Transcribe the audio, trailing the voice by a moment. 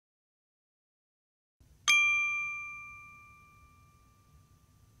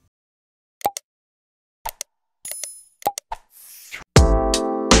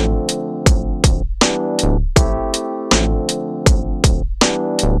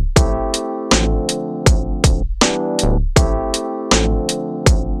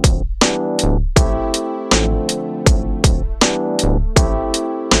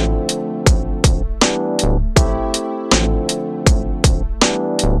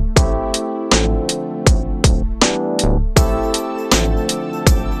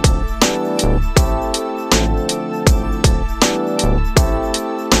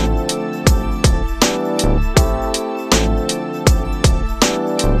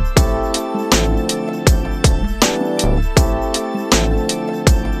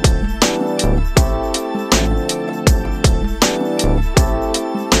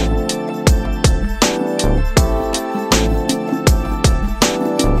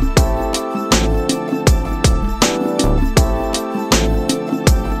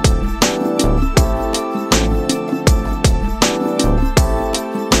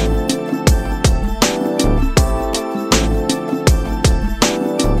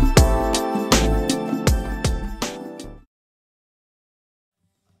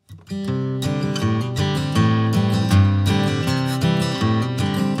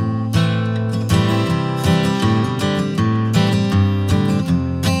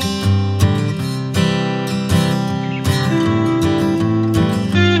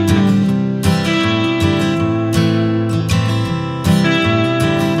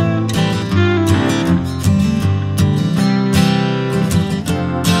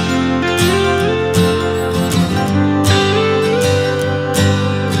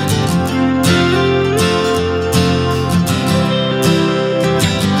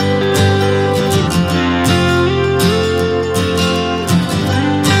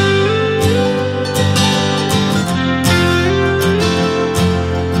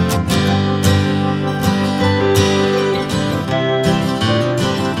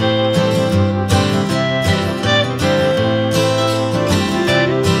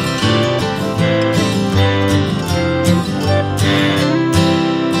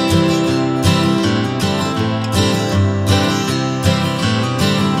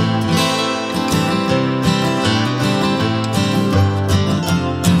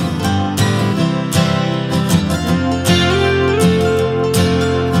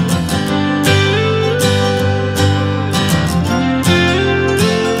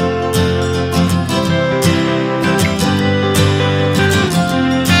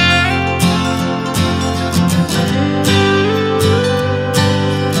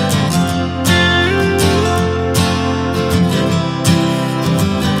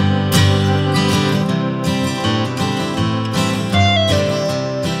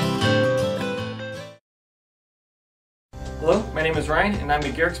my name is Ryan and I'm a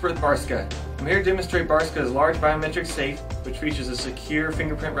gear expert with Barska. I'm here to demonstrate Barska's large biometric safe, which features a secure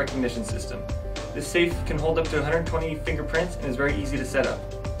fingerprint recognition system. This safe can hold up to 120 fingerprints and is very easy to set up.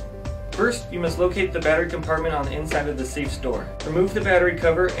 First, you must locate the battery compartment on the inside of the safe's door. Remove the battery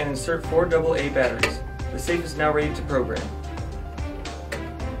cover and insert 4 AA batteries. The safe is now ready to program.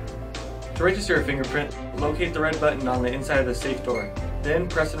 To register a fingerprint, locate the red button on the inside of the safe door. Then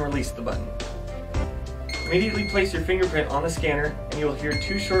press and release the button. Immediately place your fingerprint on the scanner and you will hear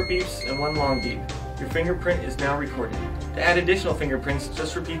 2 short beeps and 1 long beep. Your fingerprint is now recorded. To add additional fingerprints,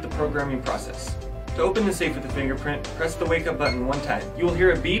 just repeat the programming process. To open the safe with the fingerprint, press the wake up button 1 time. You will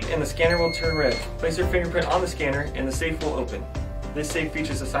hear a beep and the scanner will turn red. Place your fingerprint on the scanner and the safe will open. This safe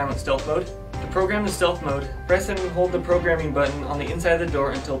features a silent stealth mode. To program the stealth mode, press and hold the programming button on the inside of the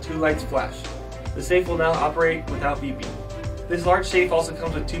door until 2 lights flash. The safe will now operate without beeping. This large safe also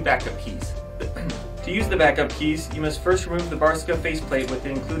comes with 2 backup keys. To use the backup keys, you must first remove the Barska faceplate with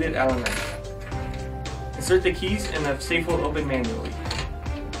the included Allen wrench. Insert the keys and the safe will open manually.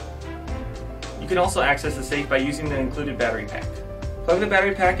 You can also access the safe by using the included battery pack. Plug the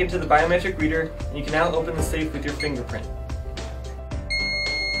battery pack into the biometric reader and you can now open the safe with your fingerprint.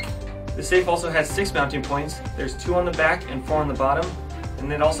 The safe also has 6 mounting points. There's 2 on the back and 4 on the bottom,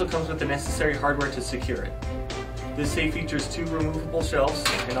 and it also comes with the necessary hardware to secure it. This safe features 2 removable shelves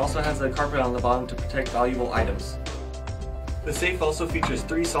and also has a carpet on the bottom to protect valuable items. The safe also features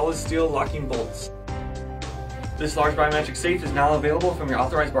 3 solid steel locking bolts. This large biometric safe is now available from your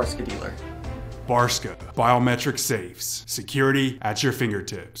authorized Barska dealer. Barska Biometric Safes. Security at your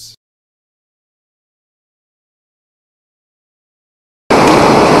fingertips.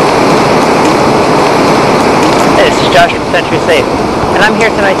 Hey, this is Josh from Century Safe, and I'm here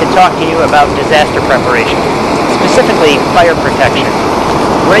tonight to talk to you about disaster preparation, specifically fire protection.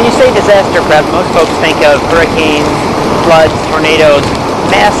 When you say disaster prep, most folks think of hurricanes, floods, tornadoes,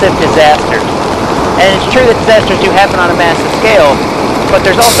 massive disasters. And it's true that disasters do happen on a massive scale, but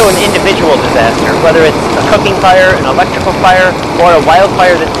there's also an individual disaster, whether it's a cooking fire, an electrical fire, or a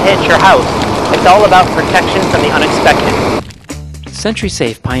wildfire that hits your house. It's all about protection from the unexpected. Century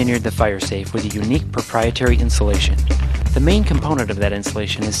Safe pioneered the fire safe with a unique proprietary insulation. The main component of that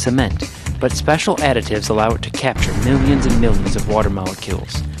insulation is cement, but special additives allow it to capture millions and millions of water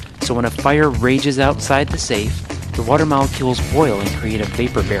molecules. So when a fire rages outside the safe, the water molecules boil and create a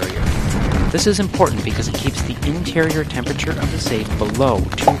vapor barrier. This is important because it keeps the interior temperature of the safe below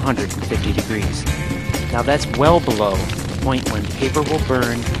 250 degrees. Now that's well below the point when paper will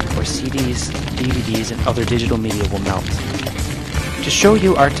burn or CDs, DVDs, and other digital media will melt. To show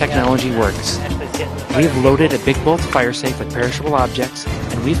you our technology works, we've loaded a Big Bolts fire safe with perishable objects,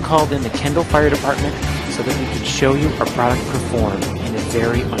 and we've called in the Kendall Fire Department so that we can show you our product perform in a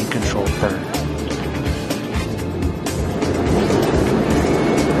very uncontrolled burn.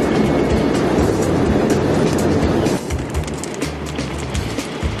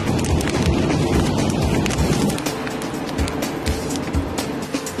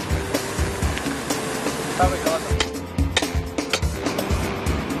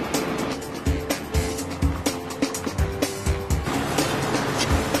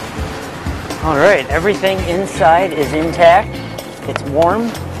 Alright, everything inside is intact. It's warm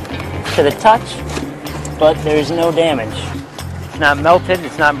to the touch, but there's no damage. It's not melted,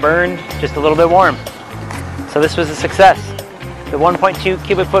 it's not burned, just a little bit warm. So this was a success. The 1.2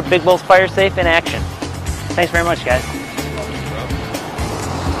 cubic foot Big Bolts fire safe in action. Thanks very much, guys.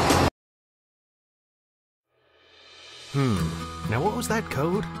 Now what was that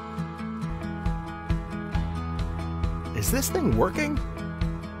code? Is this thing working?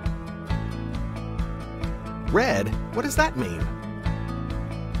 Red? What does that mean?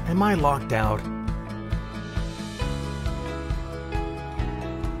 Am I locked out?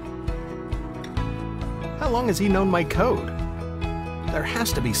 How long has he known my code? There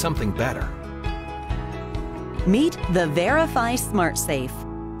has to be something better. Meet the Verify Smart Safe,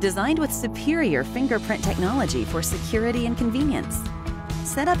 designed with superior fingerprint technology for security and convenience.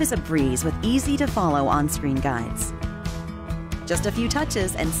 Setup is a breeze with easy-to-follow on-screen guides. Just a few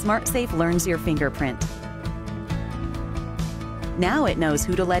touches and Smart Safe learns your fingerprint. Now it knows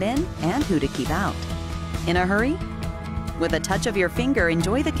who to let in and who to keep out. In a hurry? With a touch of your finger,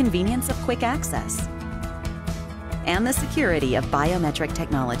 enjoy the convenience of quick access and the security of biometric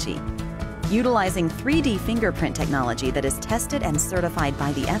technology. Utilizing 3D fingerprint technology that is tested and certified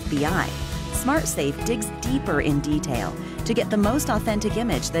by the FBI, SmartSafe digs deeper in detail to get the most authentic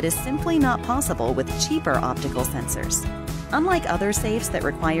image that is simply not possible with cheaper optical sensors. Unlike other safes that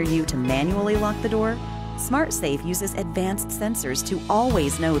require you to manually lock the door, SmartSafe uses advanced sensors to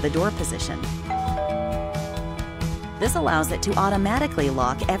always know the door position. This allows it to automatically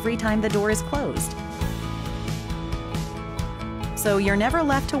lock every time the door is closed. So you're never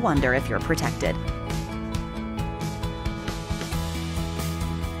left to wonder if you're protected.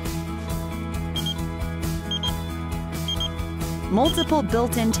 Multiple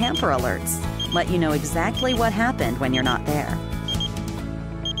built-in tamper alerts let you know exactly what happened when you're not there.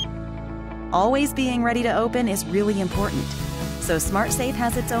 Always being ready to open is really important, so SmartSafe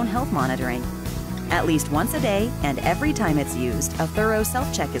has its own health monitoring. At least once a day and every time it's used, a thorough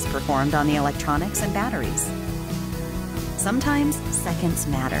self-check is performed on the electronics and batteries. Sometimes seconds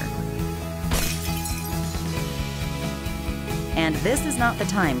matter. And this is not the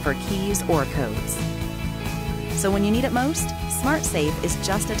time for keys or codes. So when you need it most, SmartSafe is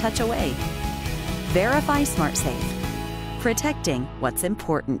just a touch away. Verify SmartSafe, protecting what's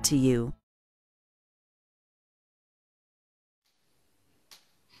important to you.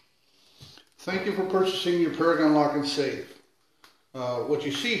 Thank you for purchasing your Paragon Lock and Safe. What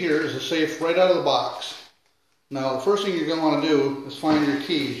you see here is a safe right out of the box. Now, the first thing you're going to want to do is find your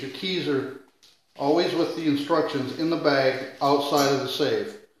keys. Your keys are always with the instructions in the bag outside of the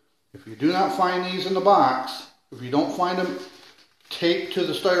safe. If you do not find these in the box, if you don't find them taped to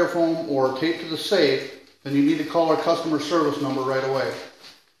the styrofoam or taped to the safe, then you need to call our customer service number right away.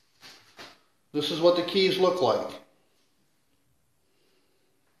 This is what the keys look like.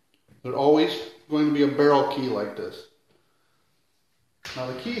 They're always going to be a barrel key like this. Now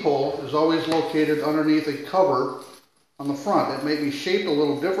the keyhole is always located underneath a cover on the front. It may be shaped a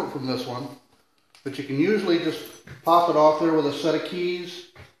little different from this one, but you can usually just pop it off there with a set of keys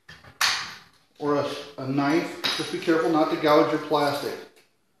or a knife. Just be careful not to gouge your plastic.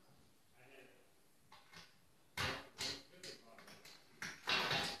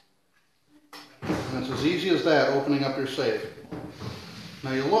 And it's as easy as that, opening up your safe.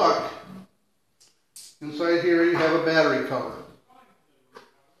 Now you look, inside here you have a battery cover.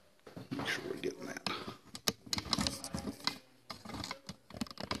 Make sure we're getting that.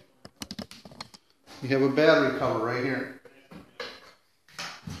 You have a battery cover right here.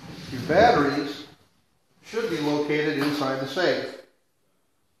 Your batteries should be located inside the safe.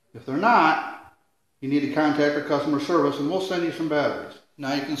 If they're not, you need to contact our customer service and we'll send you some batteries.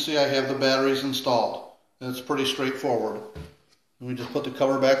 Now you can see I have the batteries installed. It's pretty straightforward. Let me just put the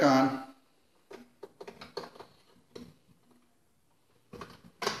cover back on.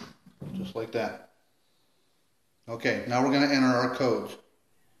 Just like that. Okay, now we're going to enter our codes.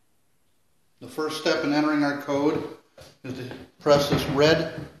 The first step in entering our code is to press this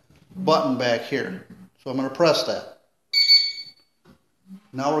red button back here. So I'm going to press that.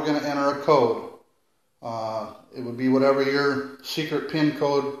 Now we're going to enter a code. It would be whatever your secret PIN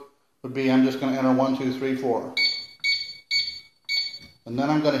code would be. I'm just going to enter 1, 2, 3, 4. And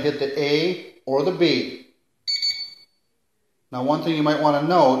then I'm going to hit the A or the B. Now one thing you might want to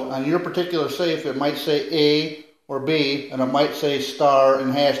note, on your particular safe it might say A or B and it might say star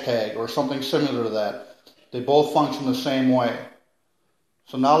and hashtag or something similar to that. They both function the same way.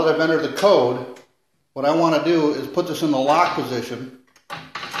 So now that I've entered the code, what I want to do is put this in the lock position.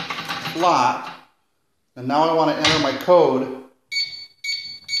 Lock. And now I want to enter my code,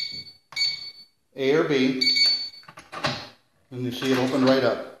 A or B. And you see it opened right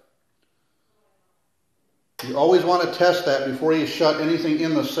up. You always want to test that before you shut anything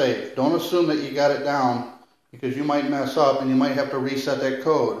in the safe. Don't assume that you got it down because you might mess up and you might have to reset that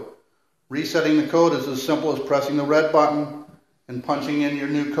code. Resetting the code is as simple as pressing the red button and punching in your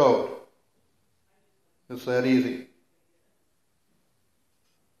new code. It's that easy.